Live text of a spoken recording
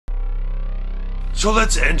So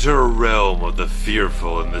let's enter a realm of the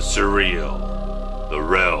fearful and the surreal. The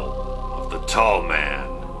realm of the tall man,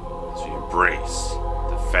 as we embrace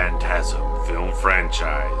the Phantasm film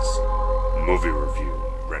franchise. Movie review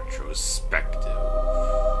retrospective.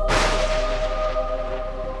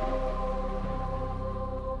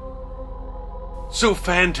 So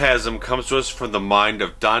Phantasm comes to us from the mind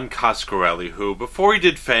of Don Coscarelli, who, before he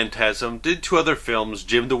did Phantasm, did two other films,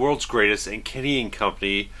 Jim the World's Greatest and Kenny and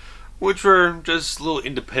Company, which were just little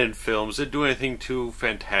independent films. Didn't do anything too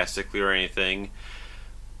fantastically or anything.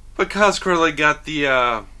 But Coscarelli got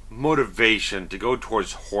the motivation to go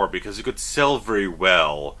towards horror because he could sell very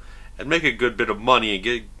well and make a good bit of money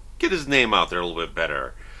and get his name out there a little bit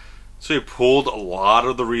better. So he pulled a lot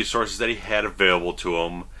of the resources that he had available to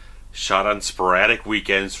him, shot on sporadic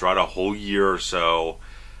weekends throughout a whole year or so,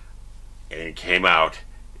 and it came out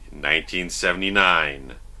in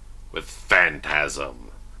 1979 with Phantasm.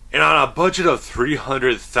 And on a budget of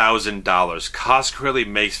 $300,000, Coscarelli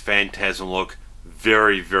makes Phantasm look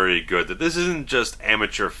very, very good. That this isn't just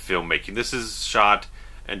amateur filmmaking. This is shot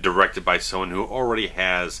and directed by someone who already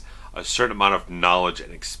has a certain amount of knowledge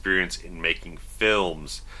and experience in making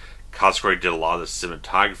films. Coscarelli did a lot of the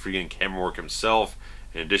cinematography and camera work himself.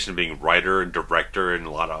 In addition to being writer and director and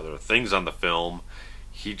a lot of other things on the film,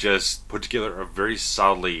 he just put together a very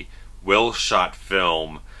solidly well-shot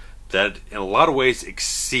film that in a lot of ways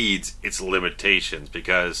exceeds its limitations,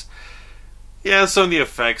 because yeah, some of the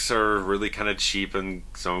effects are really kind of cheap and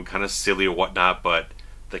some kind of silly or whatnot, but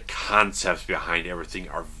the concepts behind everything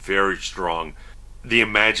are very strong. The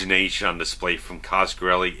imagination on display from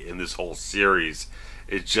Coscarelli in this whole series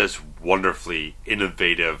is just wonderfully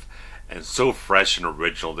innovative and so fresh and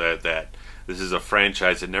original that this is a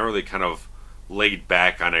franchise that never really kind of laid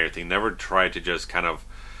back on anything, never tried to just kind of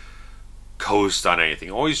coast on anything,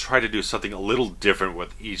 always tried to do something a little different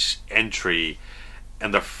with each entry.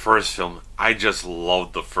 And the first film, I just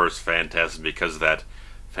loved the first Phantasm because of that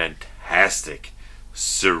fantastic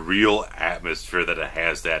surreal atmosphere that it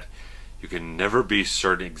has, that you can never be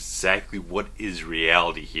certain exactly what is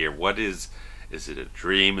reality here. What is it a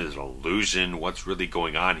dream? Is it an illusion? What's really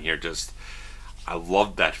going on here? Just, I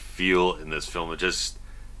love that feel in this film. It just,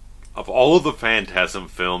 of all of the Phantasm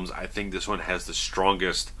films, I think this one has the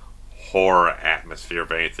strongest horror atmosphere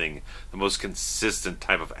of anything, the most consistent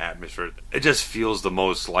type of atmosphere. It just feels the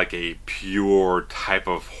most like a pure type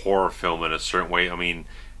of horror film in a certain way. I mean,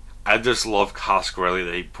 I just love Coscarelli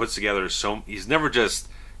that he puts together he's never just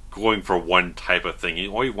going for one type of thing. He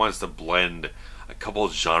always wants to blend a couple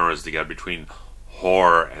of genres together between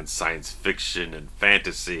horror and science fiction and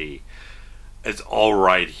fantasy. It's all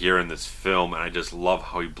right here in this film, and I just love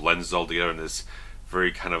how he blends it all together in this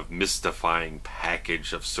very kind of mystifying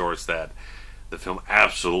package of sorts that the film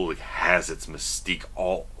absolutely has its mystique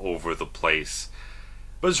all over the place.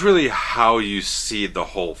 But it's really how you see the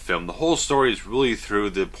whole film. The whole story is really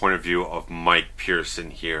through the point of view of Mike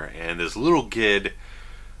Pearson here, and this little kid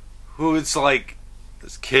who, it's like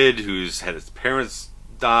this kid who's had his parents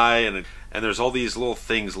die, and there's all these little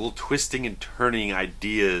things, little twisting and turning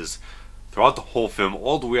ideas throughout the whole film,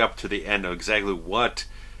 all the way up to the end of exactly what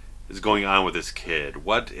is going on with this kid.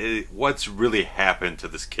 What's really happened to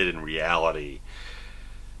this kid in reality.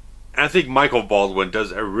 And I think Michael Baldwin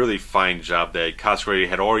does a really fine job. That Coscarelli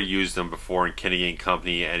had already used him before in Kenny and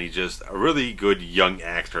Company, and he's just a really good young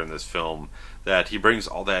actor in this film. That he brings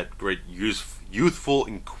all that great youthful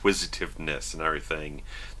inquisitiveness and everything,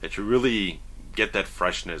 that you really get that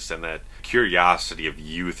freshness and that curiosity of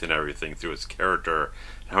youth and everything through his character,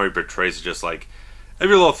 and how he portrays it. Just like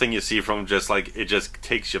every little thing you see from him, just like it just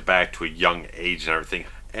takes you back to a young age and everything.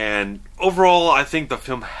 And overall, I think the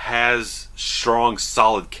film has strong,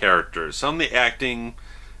 solid characters. Some of the acting,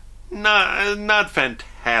 not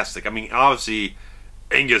fantastic. I mean, obviously,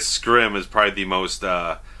 Angus Scrimm is probably the most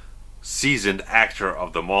seasoned actor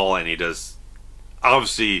of them all, and he does.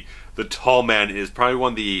 Obviously, the tall man is probably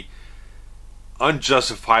one of the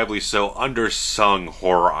unjustifiably so undersung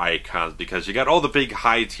horror icons, because you got all the big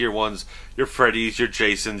high tier ones, your Freddys, your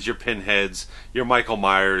Jasons, your Pinheads, your Michael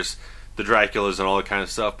Myers, the Draculas, and all that kind of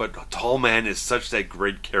stuff. But Tall Man is such that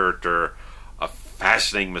great character, a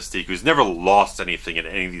fascinating mystique who's never lost anything in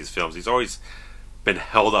any of these films. He's always been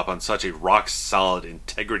held up on such a rock solid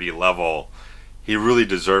integrity level. He really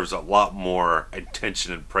deserves a lot more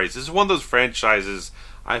attention and praise. This is one of those franchises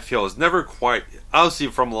I feel is never quite, obviously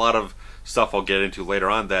from a lot of stuff I'll get into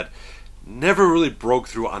later on, that never really broke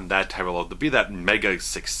through on that type of level, to be that mega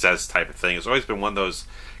success type of thing. It's always been one of those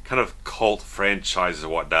kind of cult franchises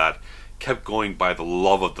and whatnot, kept going by the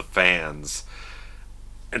love of the fans.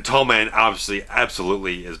 And Tall Man obviously,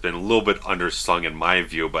 absolutely, has been a little bit undersung in my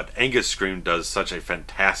view, but Angus Scrimm does such a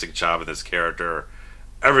fantastic job of this character.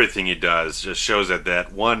 Everything he does just shows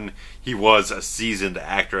that one, he was a seasoned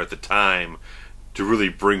actor at the time to really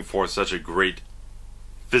bring forth such a great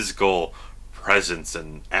physical presence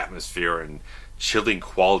and atmosphere and chilling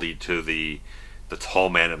quality to the Tall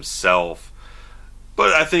Man himself.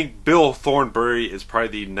 But I think Bill Thornbury is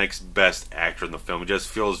probably the next best actor in the film. He just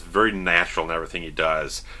feels very natural in everything he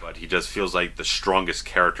does. But he just feels like the strongest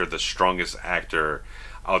character, the strongest actor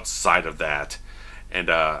outside of that. And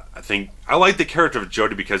I think I like the character of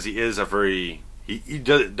Jody because he is a very... He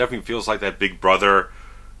definitely feels like that big brother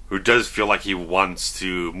who does feel like he wants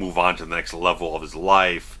to move on to the next level of his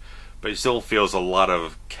life. But he still feels a lot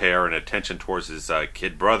of care and attention towards his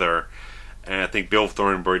kid brother. And I think Bill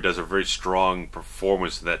Thornbury does a very strong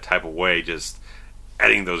performance in that type of way, just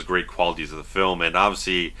adding those great qualities of the film. And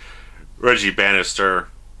obviously, Reggie Bannister,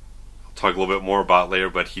 I'll talk a little bit more about later,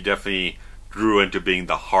 but he definitely grew into being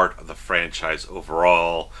the heart of the franchise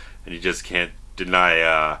overall. And you just can't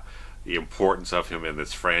deny the importance of him in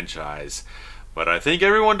this franchise. But I think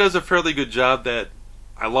everyone does a fairly good job. That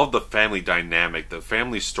I love the family dynamic. The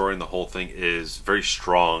family story and the whole thing is very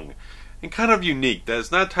strong and kind of unique.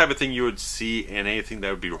 That's not the type of thing you would see in anything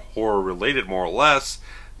that would be horror related, more or less.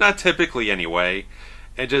 Not typically anyway.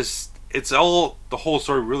 And just, it's all, the whole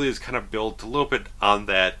story really is kind of built a little bit on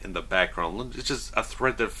that in the background. It's just a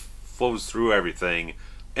thread that flows through everything.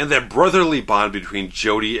 And that brotherly bond between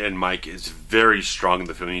Jody and Mike is very strong in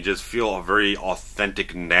the film. You just feel a very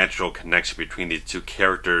authentic, natural connection between these two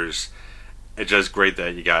characters. It's just great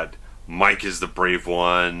that you got Mike is the brave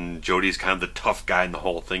one, Jody's kind of the tough guy in the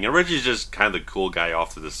whole thing, and Reggie's just kind of the cool guy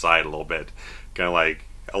off to the side a little bit. Kind of like,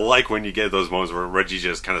 I like when you get those moments where Reggie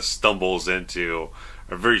just kind of stumbles into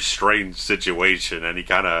a very strange situation, and he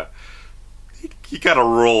kind of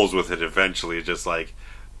rolls with it eventually. It's just like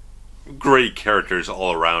great characters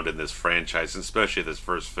all around in this franchise, and especially this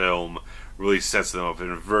first film really sets them up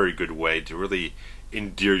in a very good way to really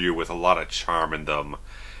endear you with a lot of charm in them.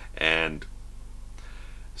 And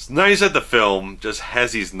it's nice that the film just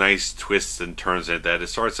has these nice twists and turns in it, that it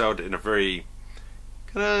starts out in a very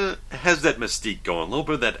kind of has that mystique going, a little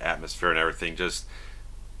bit of that atmosphere and everything, just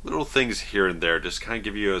little things here and there just kind of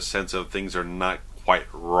give you a sense of things are not quite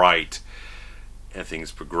right, and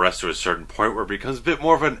things progress to a certain point where it becomes a bit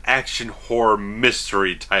more of an action horror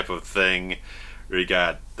mystery type of thing, where you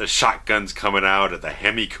got the shotguns coming out and the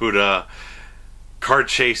hemikuda, car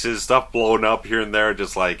chases, stuff blowing up here and there.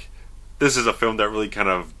 Just like, this is a film that really kind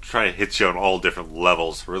of try to hit you on all different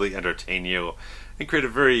levels, really entertain you, and create a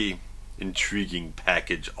very intriguing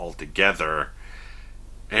package altogether.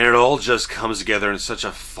 And it all just comes together in such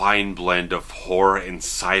a fine blend of horror and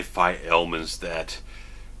sci-fi elements that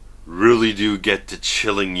really do get to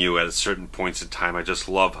chilling you at certain points in time. I just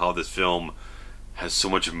love how this film has so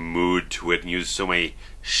much mood to it and uses so many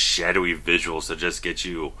shadowy visuals that just get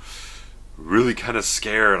you really kind of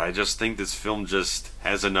scared. I just think this film just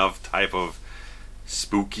has enough type of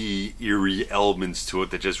spooky, eerie elements to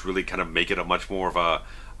it that just really kind of make it a much more of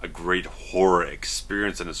a great horror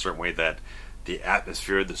experience in a certain way, that the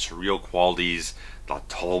atmosphere, the surreal qualities, the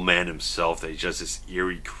tall man himself, that he's just this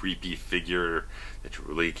eerie, creepy figure that you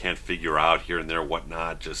really can't figure out here and there,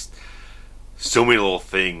 whatnot. Just so many little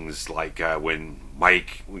things, like when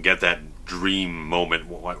we get that dream moment,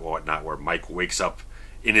 whatnot, where Mike wakes up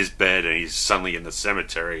in his bed and he's suddenly in the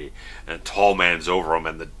cemetery and a tall man's over him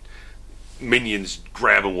and the minions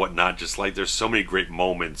grab him, whatnot. Just like, there's so many great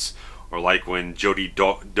moments. Or like when Jody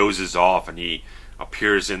dozes off and he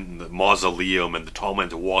appears in the mausoleum and the tall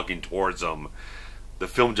man's walking towards him. The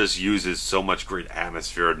film just uses so much great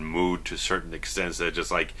atmosphere and mood to certain extents that it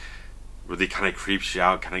just like really kind of creeps you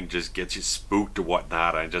out, kind of just gets you spooked or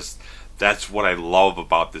whatnot. That's what I love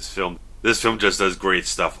about this film. This film just does great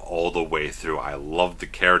stuff all the way through. I love the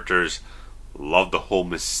characters, love the whole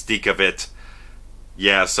mystique of it.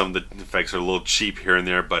 Yeah, some of the effects are a little cheap here and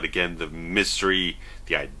there, but again, the mystery,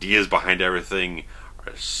 the ideas behind everything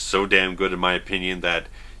are so damn good in my opinion that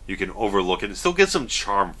you can overlook it and still get some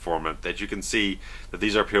charm from it, that you can see that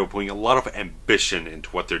these are people putting a lot of ambition into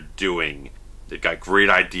what they're doing. They've got great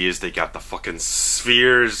ideas, they got the fucking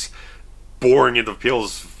spheres boring into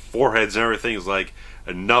people's foreheads and everything. It's like,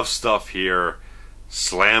 enough stuff here,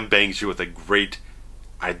 slam bangs you with a great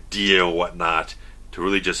idea or whatnot to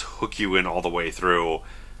really just hook you in all the way through.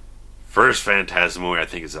 First Phantasm movie, I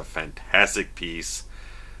think, is a fantastic piece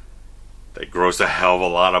that grossed a hell of a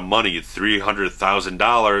lot of money.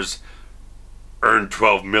 $300,000, earned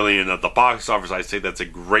 $12 million at the box office. I say that's a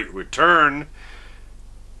great return.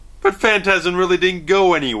 But Phantasm really didn't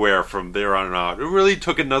go anywhere from there on out. It really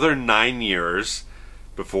took another 9 years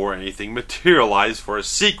before anything materialized for a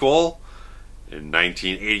sequel. In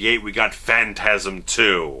 1988, we got Phantasm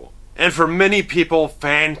 2. And for many people,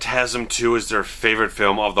 Phantasm 2 is their favorite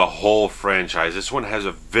film of the whole franchise. This one has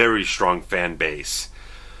a very strong fan base.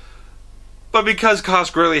 But because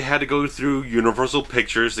Coscarelli had to go through Universal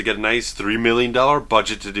Pictures to get a nice $3 million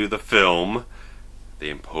budget to do the film, they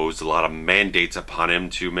imposed a lot of mandates upon him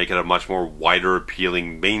to make it a much more wider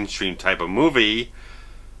appealing mainstream type of movie,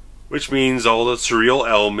 which means all the surreal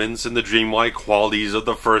elements and the dreamlike qualities of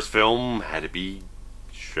the first film had to be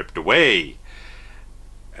stripped away.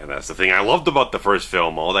 And that's the thing I loved about the first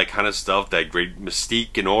film. All that kind of stuff, that great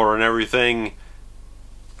mystique and aura and everything,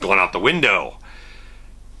 going out the window.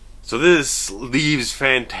 So this leaves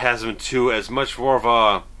Phantasm 2 as much more of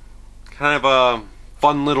a kind of a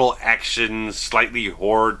fun little action, slightly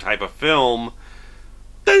horror type of film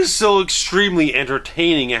that is still extremely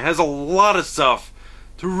entertaining. It has a lot of stuff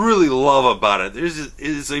to really love about it. It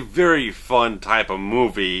is a very fun type of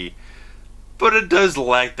movie, but it does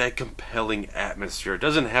lack that compelling atmosphere. It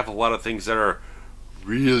doesn't have a lot of things that are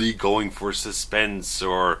really going for suspense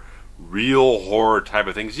or real horror type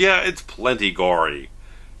of things. Yeah, it's plenty gory.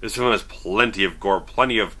 This film has plenty of gore,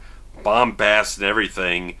 plenty of bombast and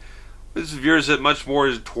everything. This veers it much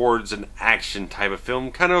more towards an action type of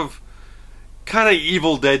film, kind of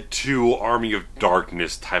Evil Dead 2 Army of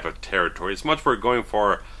Darkness type of territory. It's much more going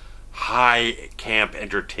for high camp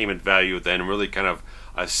entertainment value than really kind of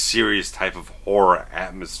a serious type of horror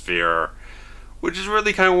atmosphere, which is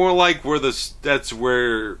really kind of more like that's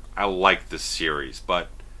where I like this series. But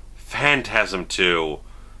Phantasm 2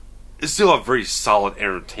 is still a very solid,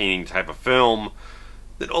 entertaining type of film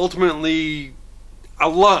that ultimately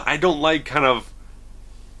I don't like kind of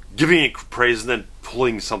giving it praise and then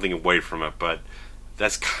pulling something away from it, but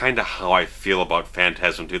that's kind of how I feel about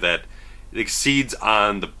Phantasm 2, that it exceeds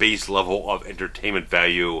on the base level of entertainment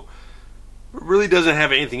value. It really doesn't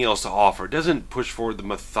have anything else to offer. It doesn't push forward the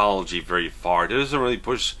mythology very far. It doesn't really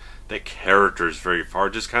push the characters very far.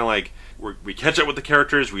 Just kind of like we catch up with the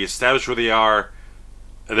characters, we establish where they are,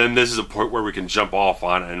 and then this is a point where we can jump off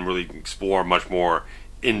on and really explore much more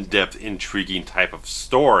in-depth, intriguing type of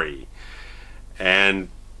story. And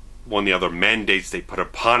one of the other mandates they put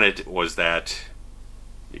upon it was that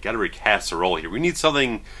you got to recast the role here. We need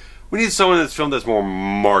someone in this film that's more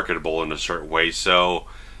marketable in a certain way. So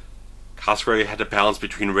Coscarelli had to balance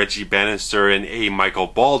between Reggie Bannister and Michael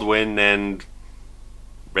Baldwin, and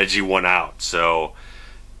Reggie won out. So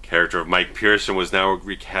character of Mike Pearson was now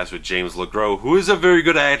recast with James LeGros, who is a very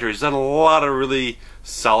good actor. He's done a lot of really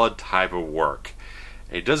solid type of work.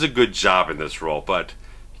 And he does a good job in this role, but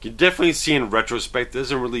you can definitely see in retrospect, it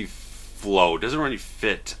doesn't really flow, doesn't really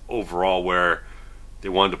fit overall where they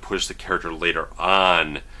wanted to push the character later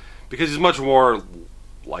on, because he's much more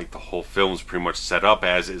like the whole film's pretty much set up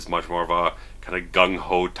as, is much more of a kind of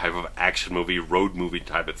gung-ho type of action movie, road movie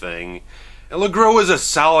type of thing. And LeGros is a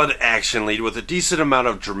solid action lead with a decent amount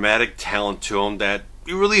of dramatic talent to him that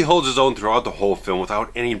he really holds his own throughout the whole film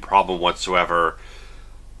without any problem whatsoever.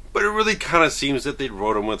 But it really kind of seems that they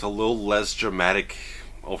wrote him with a little less dramatic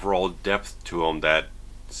overall depth to him. That,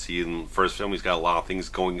 see, in the first film he's got a lot of things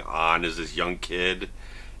going on as this young kid,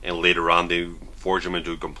 and later on they forge him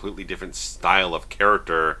into a completely different style of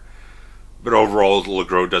character. But overall,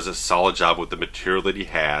 LeGros does a solid job with the material that he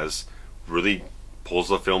has, really pulls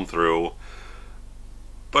the film through.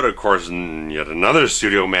 But of course, yet another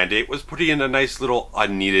studio mandate was putting in a nice little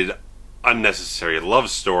unneeded, unnecessary love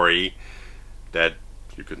story that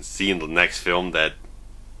you can see in the next film, that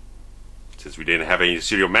since we didn't have any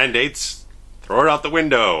studio mandates, throw it out the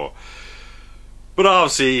window. But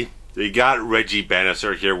obviously, they got Reggie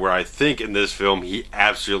Bannister here, where I think in this film he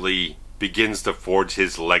absolutely begins to forge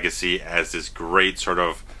his legacy as this great sort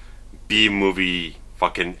of B-movie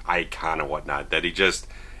fucking icon and whatnot. That he just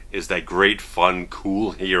is that great, fun,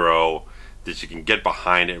 cool hero that you can get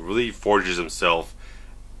behind. It really forges himself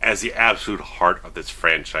as the absolute heart of this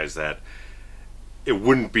franchise, that it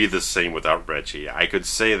wouldn't be the same without Reggie. I could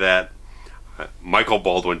say that Michael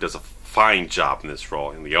Baldwin does a fine job in this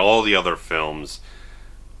role. In all the other films,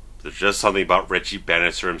 there's just something about Reggie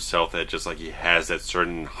Bannister himself that just like he has that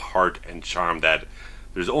certain heart and charm that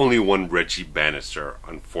there's only one Reggie Bannister,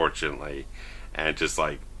 unfortunately. And just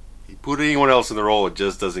like, you put anyone else in the role, it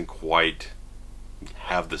just doesn't quite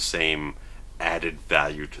have the same added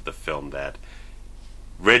value to the film. That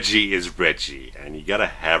Reggie is Reggie, and you gotta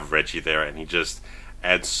have Reggie there, and he just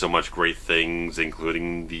adds so much great things,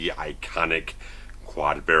 including the iconic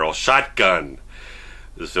quad barrel shotgun,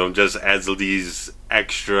 This film just adds these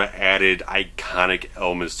extra added iconic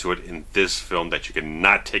elements to it in this film that you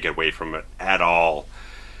cannot take away from it at all.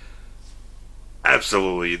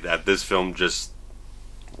 Absolutely, that this film just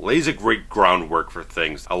lays a great groundwork for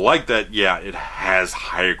things. I like that, yeah, it has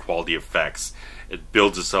higher quality effects. It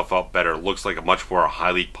builds itself up better. It looks like a much more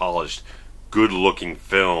highly polished, good-looking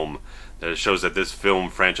film. That it shows that this film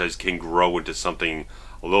franchise can grow into something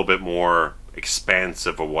a little bit more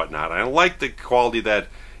expansive or whatnot. I like the quality that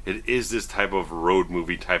it is this type of road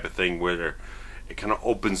movie type of thing where it kind of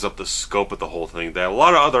opens up the scope of the whole thing. That a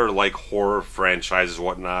lot of other like horror franchises and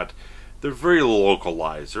whatnot, they're very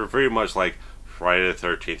localized. They're very much like Friday the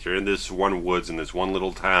 13th. You're in this one woods in this one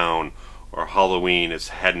little town, or Halloween is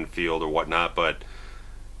Haddonfield or whatnot, but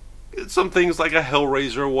it's some things like a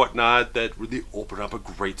Hellraiser or whatnot that really open up a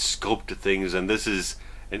great scope to things, and this is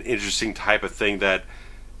an interesting type of thing that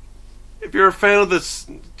if you're a fan of this,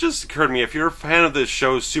 just occurred to me, if you're a fan of this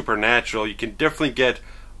show Supernatural, you can definitely get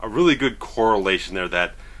a really good correlation there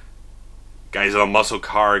that guys in a muscle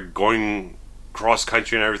car going cross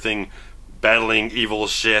country and everything, battling evil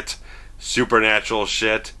shit, supernatural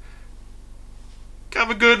shit.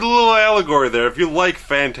 Got a good little allegory there. If you like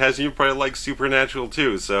Phantasm, you probably like Supernatural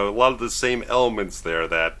too, so a lot of the same elements there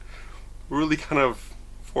that really kind of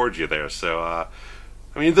forge you there. So,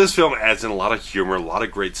 I mean, this film adds in a lot of humor, a lot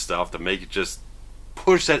of great stuff to make it just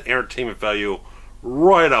push that entertainment value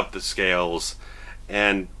right up the scales.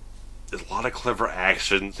 And there's a lot of clever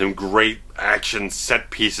action, some great action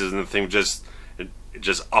set pieces, and the thing just it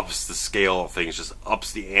just ups the scale of things, just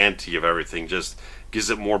ups the ante of everything, just gives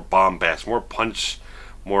it more bombast, more punch,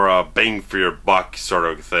 more bang for your buck sort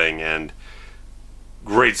of thing. And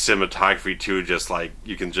great cinematography too, just like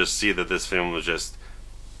you can just see that this film was just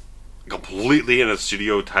completely in a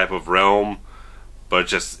studio type of realm,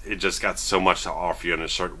 but it just got so much to offer you in a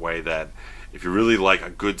certain way that if you really like a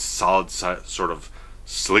good solid sort of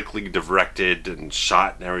slickly directed and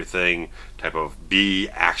shot and everything type of B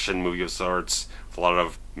action movie of sorts with a lot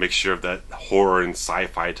of mixture of that horror and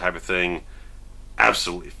sci-fi type of thing,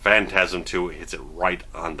 absolutely Phantasm 2 hits it right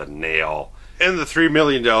on the nail. And the $3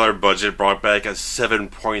 million budget brought back a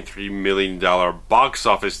 $7.3 million box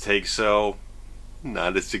office take, so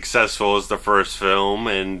not as successful as the first film,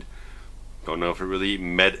 and don't know if it really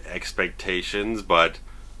met expectations, but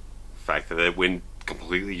the fact that it went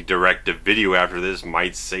completely direct to video after this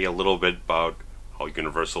might say a little bit about how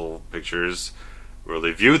Universal Pictures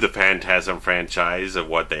really viewed the Phantasm franchise of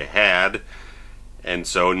what they had. And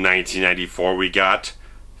so in 1994 we got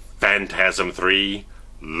Phantasm 3,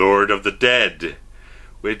 Lord of the Dead,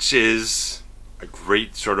 which is a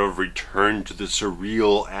great sort of return to the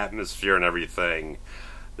surreal atmosphere and everything.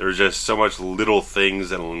 There's just so much little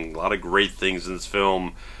things and a lot of great things in this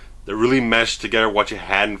film that really mesh together what you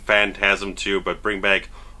had in Phantasm 2, but bring back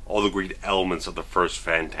all the great elements of the first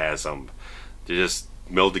Phantasm. They just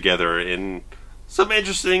meld together in some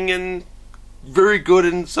interesting and very good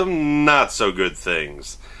and some not so good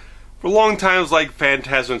things. For long times, like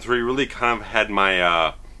Phantasm 3 really kind of had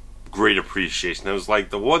my great appreciation. It was like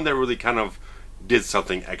the one that really kind of did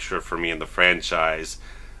something extra for me in the franchise.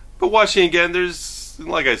 But watching again, there's,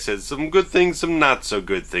 like I said, some good things, some not so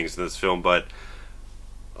good things in this film, but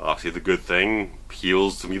obviously the good thing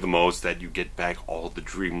appeals to me the most, that you get back all the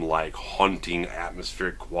dreamlike, haunting,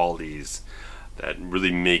 atmospheric qualities that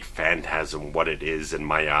really make Phantasm what it is in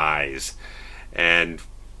my eyes. And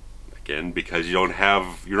again, because you don't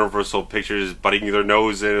have Universal Pictures butting their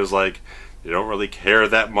nose in, it's like they don't really care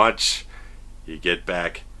that much. You get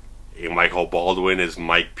back a Michael Baldwin as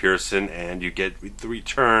Mike Pearson, and you get the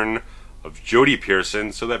return of Jodie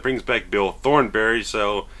Pearson, so that brings back Bill Thornbury,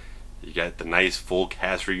 so you got the nice full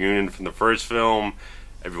cast reunion from the first film.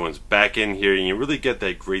 Everyone's back in here, and you really get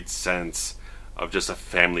that great sense of just a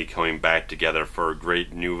family coming back together for a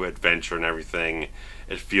great new adventure and everything.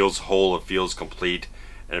 It feels whole, it feels complete,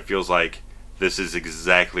 and it feels like this is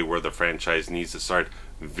exactly where the franchise needs to start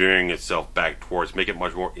veering itself back towards, make it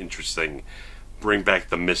much more interesting, bring back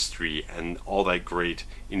the mystery and all that great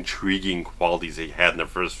intriguing qualities they had in the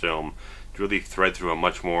first film to really thread through a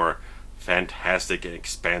much more fantastic and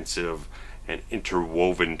expansive and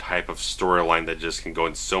interwoven type of storyline that just can go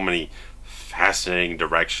in so many fascinating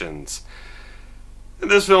directions. And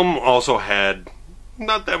this film also had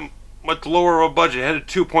not that much lower of a budget. It had a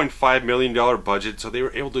 $2.5 million budget, so they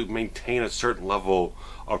were able to maintain a certain level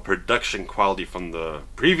of production quality from the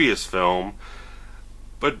previous film,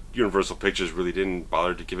 but Universal Pictures really didn't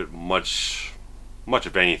bother to give it much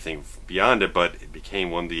of anything beyond it, but it became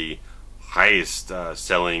one of the highest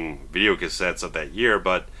selling video cassettes of that year,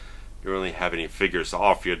 but you don't really have any figures to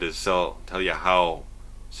offer you to tell you how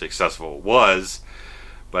successful it was.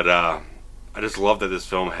 But I just love that this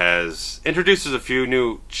film introduces a few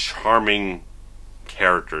new charming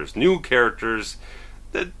characters, new characters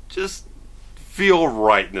that just feel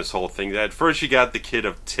right in this whole thing. At first you got the kid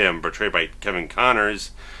of Tim, portrayed by Kevin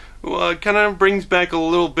Connors, who kind of brings back a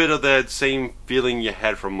little bit of that same feeling you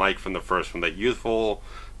had from Mike from the first one, that youthful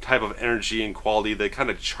type of energy and quality, that kind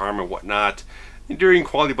of charm and whatnot, enduring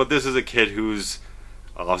quality. But this is a kid who's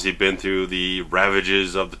obviously been through the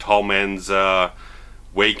ravages of the tall man's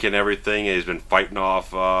wake and everything, and he's been fighting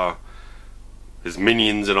off his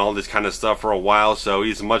minions and all this kind of stuff for a while, so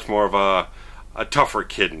he's much more of a tougher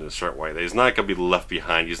kid in a certain way. He's not going to be left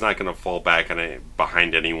behind. He's not going to fall back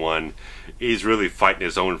behind anyone. He's really fighting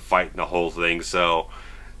his own fight in the whole thing. So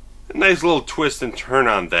a nice little twist and turn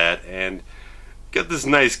on that, and get this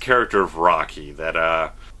nice character of Rocky,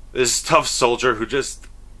 that this tough soldier who just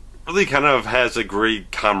really kind of has a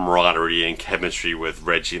great camaraderie and chemistry with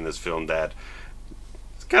Reggie in this film. That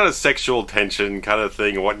it's kind of sexual tension kind of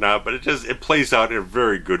thing and whatnot, but it plays out in a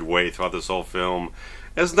very good way throughout this whole film.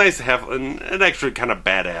 It's nice to have an extra kind of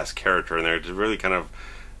badass character in there to really kind of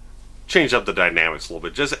change up the dynamics a little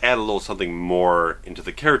bit. Just add a little something more into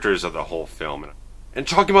the characters of the whole film. And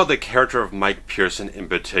talking about the character of Mike Pearson in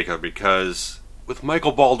particular, because with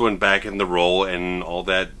Michael Baldwin back in the role and all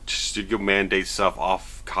that studio mandate stuff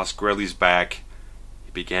off Coscarelli's back,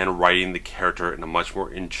 he began writing the character in a much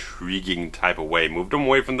more intriguing type of way. Moved him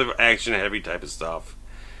away from the action-heavy type of stuff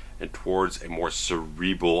and towards a more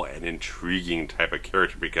cerebral and intriguing type of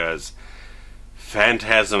character, because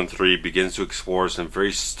Phantasm 3 begins to explore some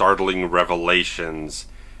very startling revelations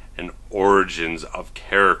and origins of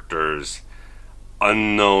characters.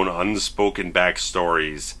 Unknown, unspoken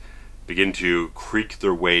backstories begin to creak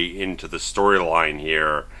their way into the storyline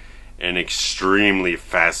here in extremely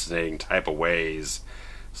fascinating type of ways.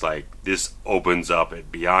 It's like this opens up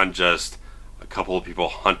it beyond just a couple of people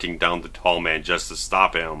hunting down the tall man just to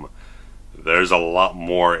stop him. There's a lot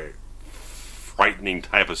more frightening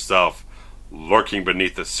type of stuff lurking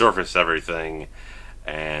beneath the surface of everything,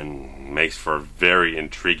 and makes for a very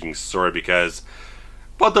intriguing story, because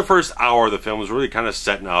about the first hour of the film is really kind of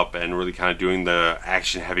setting up and really kind of doing the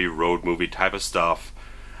action heavy road movie type of stuff.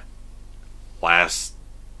 Last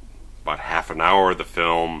about half an hour of the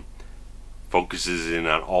film focuses in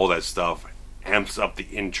on all that stuff, amps up the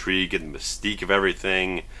intrigue and the mystique of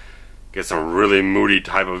everything. Get some really moody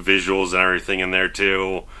type of visuals and everything in there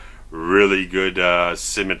too. Really good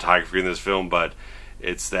cinematography in this film, but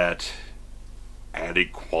it's that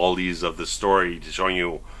added qualities of the story to showing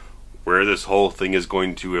you where this whole thing is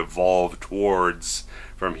going to evolve towards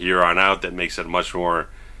from here on out, that makes it a much more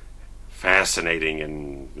fascinating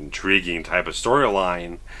and intriguing type of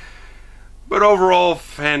storyline. But overall,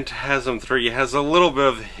 Phantasm 3 has a little bit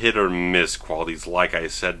of hit or miss qualities, like I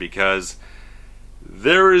said, because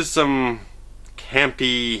there is some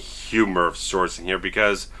campy humor of sorts in here,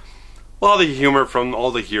 because a lot of the humor from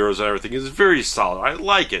all the heroes and everything is very solid. I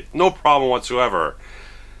like it, no problem whatsoever.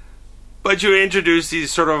 But you introduce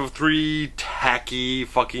these sort of three tacky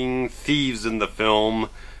fucking thieves in the film.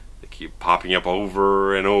 They keep popping up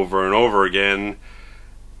over and over and over again.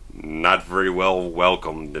 Not very well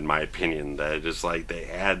welcomed, in my opinion. That just like they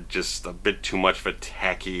add just a bit too much of a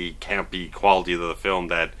tacky, campy quality to the film,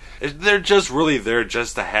 that they're just really there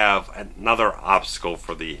just to have another obstacle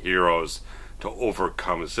for the heroes to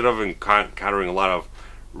overcome, instead of encountering a lot of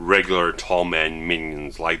regular tall man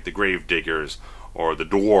minions like the grave diggers or the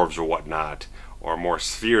dwarves or whatnot, or more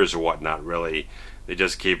spheres or whatnot. Really, they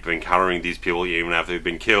just keep encountering these people even after they've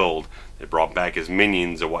been killed. They brought back as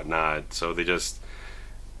minions or whatnot, so they just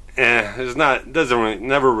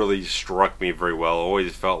never really struck me very well.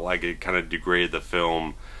 Always felt like it kind of degraded the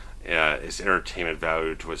film, its entertainment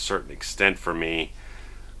value to a certain extent for me.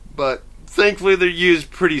 But thankfully they're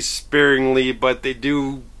used pretty sparingly, but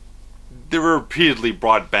they're repeatedly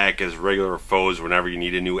brought back as regular foes whenever you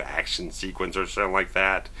need a new action sequence or something like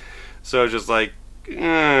that. So it's just like,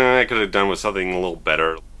 I could have done with something a little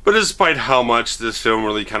better. But despite how much this film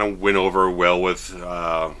really kind of went over well with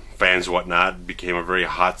fans and whatnot, became a very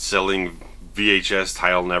hot-selling VHS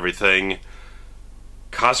title and everything,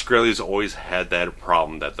 Coscarelli's always had that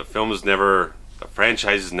problem, that the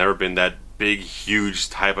franchise has never been that big, huge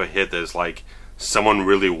type of hit that is like someone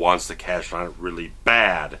really wants to cash on it really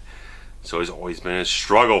bad. So it's always been a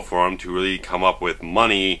struggle for him to really come up with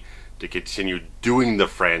money to continue doing the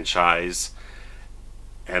franchise.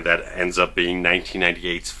 And that ends up being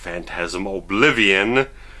 1998's Phantasm Oblivion,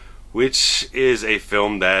 which is a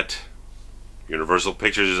film that Universal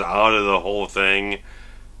Pictures is out of the whole thing.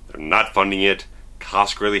 They're not funding it.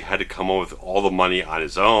 Coscarelli had to come up with all the money on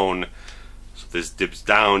his own. So this dips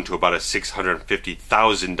down to about a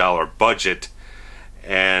 $650,000 budget,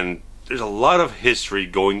 and there's a lot of history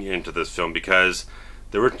going into this film because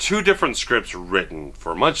there were two different scripts written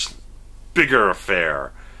for a much bigger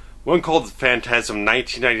affair. One called Phantasm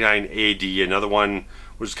 1999 AD, another one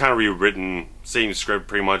was kind of rewritten, same script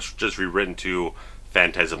pretty much, just rewritten to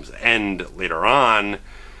Phantasm's End later on.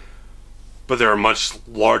 But there are much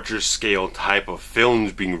larger scale type of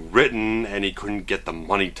films being written, and he couldn't get the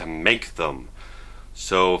money to make them.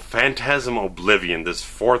 So Phantasm Oblivion, this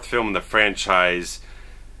fourth film in the franchise,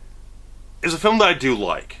 is a film that I do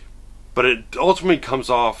like. But it ultimately comes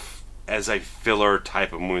off as a filler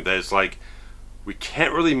type of movie that is like, we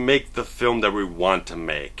can't really make the film that we want to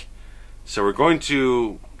make. So we're going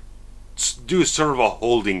to do sort of a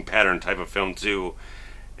holding pattern type of film to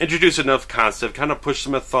introduce enough concept, kind of push the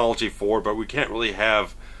mythology forward, but we can't really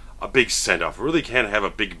have a big send-off. We really can't have a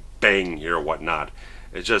big bang here or whatnot.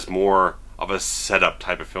 It's just more of a setup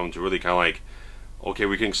type of film to really kind of like, okay,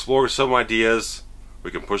 we can explore some ideas, we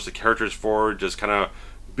can push the characters forward, just kind of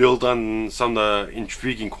build on some of the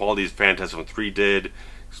intriguing qualities Phantasm 3 did,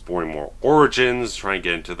 exploring more origins, trying to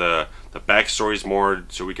get into the backstories more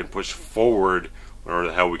so we can push forward whenever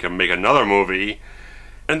the hell we can make another movie.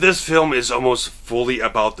 And this film is almost fully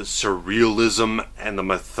about the surrealism and the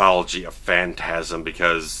mythology of Phantasm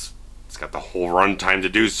because it's got the whole runtime to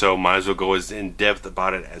do so. Might as well go as in-depth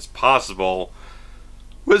about it as possible,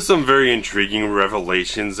 with some very intriguing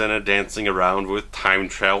revelations and a dancing around with time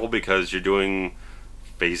travel because you're doing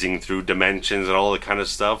phasing through dimensions and all that kind of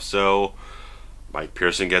stuff. So Mike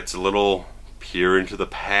Pearson gets a little peer into the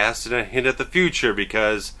past and a hint at the future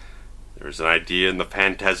because there's an idea in the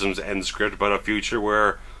Phantasm's End script about a future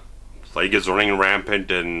where plague is running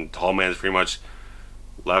rampant and Tall Man's pretty much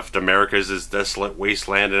left America as this desolate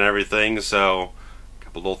wasteland and everything. So a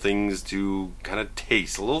couple little things to kind of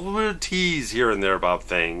taste, a little bit of tease here and there about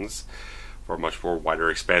things for a much more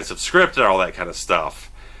wider, expansive script and all that kind of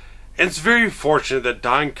stuff. And it's very fortunate that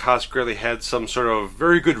Don Coscarelli had some sort of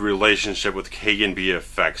very good relationship with K&B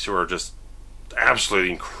Effects, who are just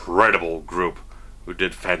absolutely incredible group who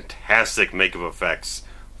did fantastic makeup effects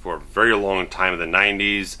for a very long time in the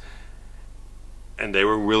 90s, and they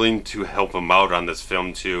were willing to help him out on this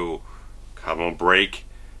film to come on break,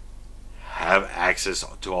 have access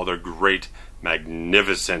to all their great,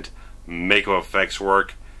 magnificent makeup effects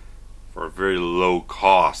work for a very low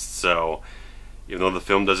cost. So even though the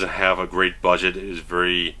film doesn't have a great budget, it is a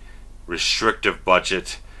very restrictive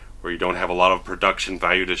budget where you don't have a lot of production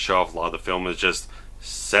value to show off. A lot of the film is just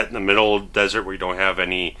set in the middle of the desert where you don't have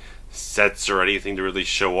any sets or anything to really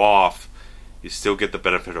show off. You still get the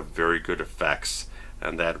benefit of very good effects,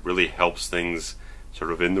 and that really helps things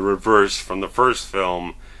sort of in the reverse from the first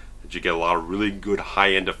film, that you get a lot of really good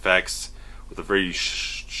high-end effects with a very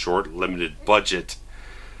short, limited budget.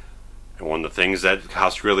 And one of the things that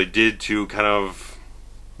Coscarelli did to kind of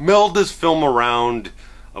meld this film around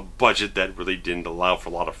a budget that really didn't allow for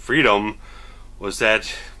a lot of freedom was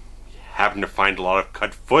that happened to find a lot of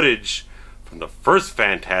cut footage from the first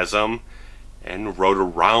Phantasm and wrote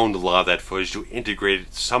around a lot of that footage to integrate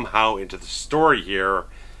it somehow into the story here,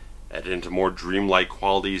 add into more dreamlike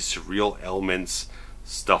qualities, surreal elements,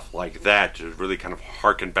 stuff like that, to really kind of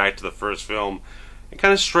harken back to the first film and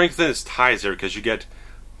kind of strengthen its ties there, because you get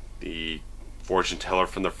the fortune teller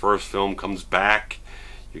from the first film comes back.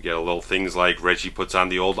 You get a little things like Reggie puts on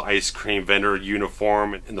the old ice cream vendor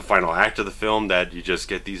uniform in the final act of the film, that you just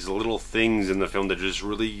get these little things in the film that just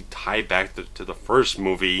really tie back to the first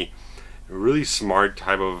movie in really smart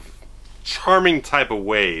type of, charming type of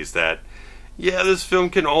ways that, yeah, this film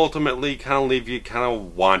can ultimately kind of leave you kind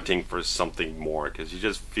of wanting for something more, because you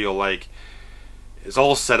just feel like it's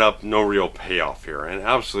all set up, no real payoff here. And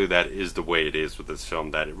absolutely that is the way it is with this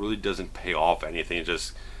film, that it really doesn't pay off anything. It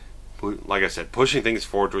just, like I said, pushing things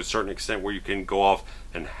forward to a certain extent where you can go off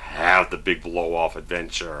and have the big blow-off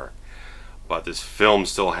adventure. But this film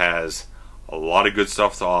still has a lot of good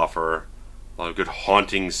stuff to offer, a lot of good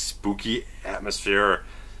haunting, spooky atmosphere,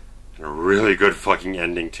 and a really good fucking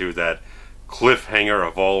ending too. That cliffhanger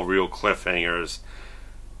of all real cliffhangers.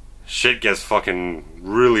 Shit gets fucking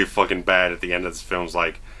really fucking bad at the end of this film. It's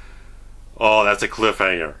like, oh, that's a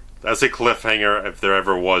cliffhanger. That's a cliffhanger if there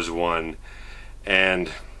ever was one. And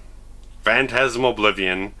Phantasm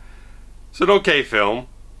Oblivion is an okay film.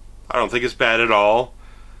 I don't think it's bad at all.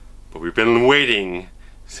 But we've been waiting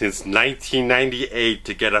since 1998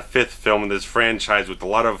 to get a fifth film in this franchise, with a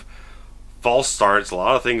lot of false starts, a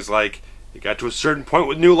lot of things like it got to a certain point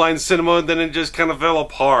with New Line Cinema and then it just kind of fell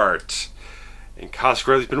apart. And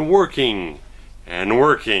Coscarelli's been working and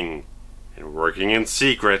working and working in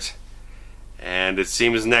secret, and it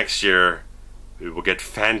seems next year we will get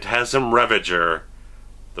Phantasm Ravager,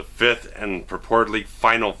 the 5th and purportedly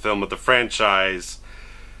final film of the franchise.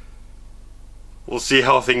 We'll see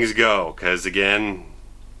how things go, because again,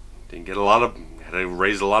 had to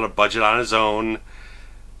raise a lot of budget on his own.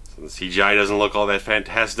 So the CGI doesn't look all that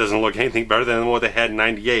fantastic, doesn't look anything better than what they had in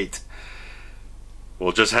 '98.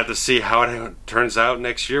 We'll just have to see how it turns out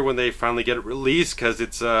next year when they finally get it released, because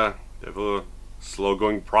it's a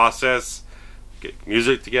slow-going process. Get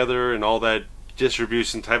music together and all that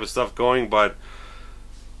distribution type of stuff going, but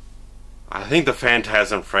I think the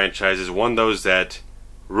Phantasm franchise is one of those that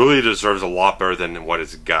really deserves a lot better than what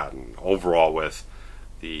it's gotten overall, with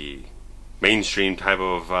the mainstream type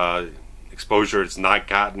of exposure it's not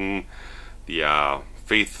gotten, the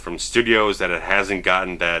faith from studios that it hasn't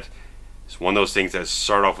gotten. That it's one of those things that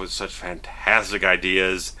start off with such fantastic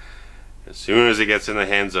ideas. As soon as it gets in the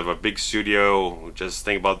hands of a big studio, just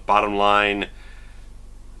think about the bottom line,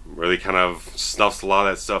 really kind of snuffs a lot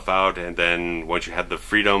of that stuff out. And then once you have the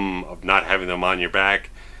freedom of not having them on your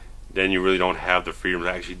back, then you really don't have the freedom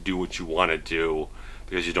to actually do what you want to do,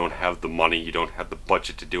 because you don't have the money, you don't have the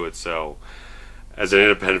budget to do it. So as an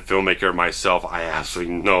independent filmmaker myself, I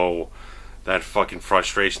absolutely know that fucking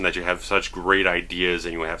frustration that you have such great ideas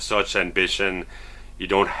and you have such ambition, you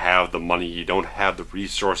don't have the money, you don't have the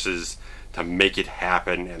resources to make it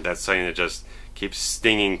happen. And that's something that just keeps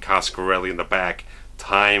stinging Coscarelli in the back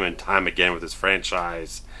time and time again with this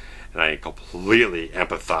franchise. And I completely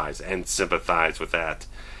empathize and sympathize with that.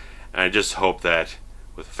 And I just hope that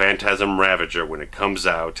with Phantasm Ravager, when it comes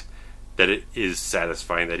out, that it is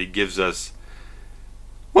satisfying, that he gives us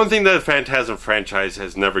one thing that the Phantasm franchise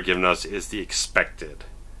has never given us, is the expected.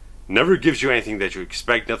 Never gives you anything that you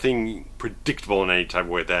expect, nothing predictable in any type of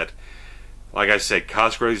way. That, like I said,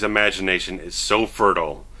 Coscarelli's imagination is so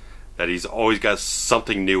fertile that he's always got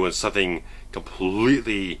something new and something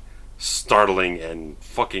completely startling and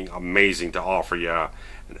fucking amazing to offer you.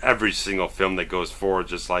 And every single film that goes forward,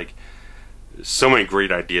 just like so many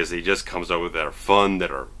great ideas that he just comes up with that are fun, that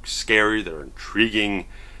are scary, that are intriguing.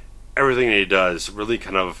 Everything that he does really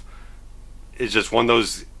kind of is just one of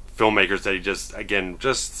those filmmakers that he just, again,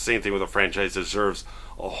 just the same thing with a franchise, deserves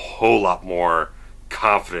a whole lot more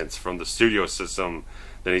confidence from the studio system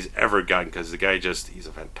than he's ever gotten, because the guy just, he's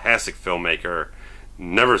a fantastic filmmaker,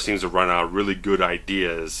 never seems to run out of really good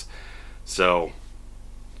ideas. So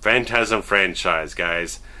Phantasm franchise,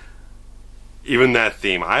 guys, even that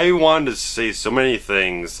theme, I wanted to say so many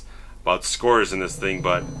things about scores in this thing,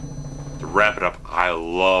 but to wrap it up, I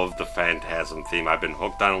love the Phantasm theme. I've been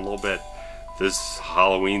hooked on a little bit this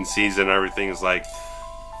Halloween season. Everything is like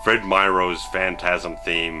Fred Myro's Phantasm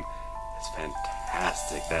theme. It's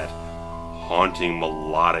fantastic. That haunting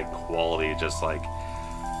melodic quality, just like,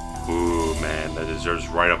 ooh man, that deserves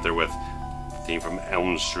right up there with the theme from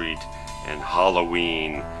Elm Street and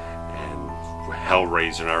Halloween and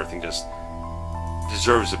Hellraiser and everything. Just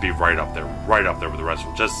deserves to be right up there with the rest of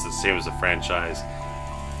them. Just the same as the franchise.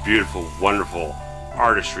 Beautiful, wonderful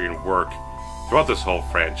artistry and work throughout this whole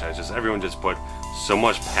franchise. Just everyone just put so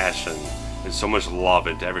much passion and so much love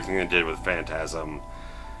into everything they did with Phantasm.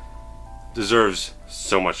 Deserves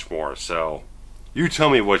so much more. So you tell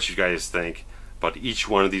me what you guys think about each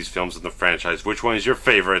one of these films in the franchise. Which one is your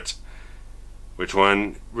favorite? Which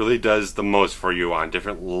one really does the most for you on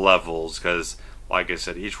different levels? Because like I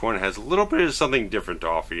said, each one has a little bit of something different to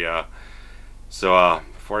offer you. So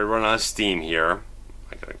before I run out of steam here,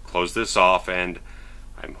 I'm going to close this off, and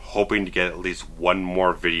I'm hoping to get at least one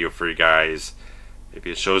more video for you guys.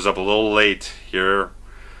 Maybe it shows up a little late here,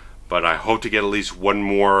 but I hope to get at least one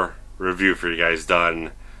more review for you guys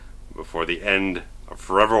done before the end of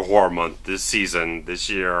Forever Horror Month this season, this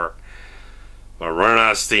year. I'm running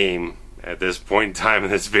out of steam at this point in time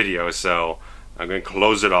in this video, so I'm going to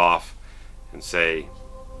close it off and say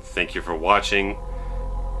thank you for watching.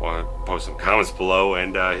 Want to post some comments below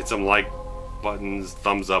and hit some like buttons,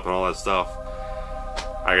 thumbs up, and all that stuff.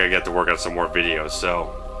 I gotta get to work on some more videos,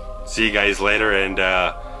 so see you guys later. And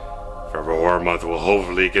Forever Horror Month will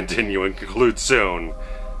hopefully continue and conclude soon,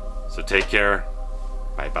 so take care.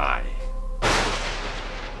 Bye bye.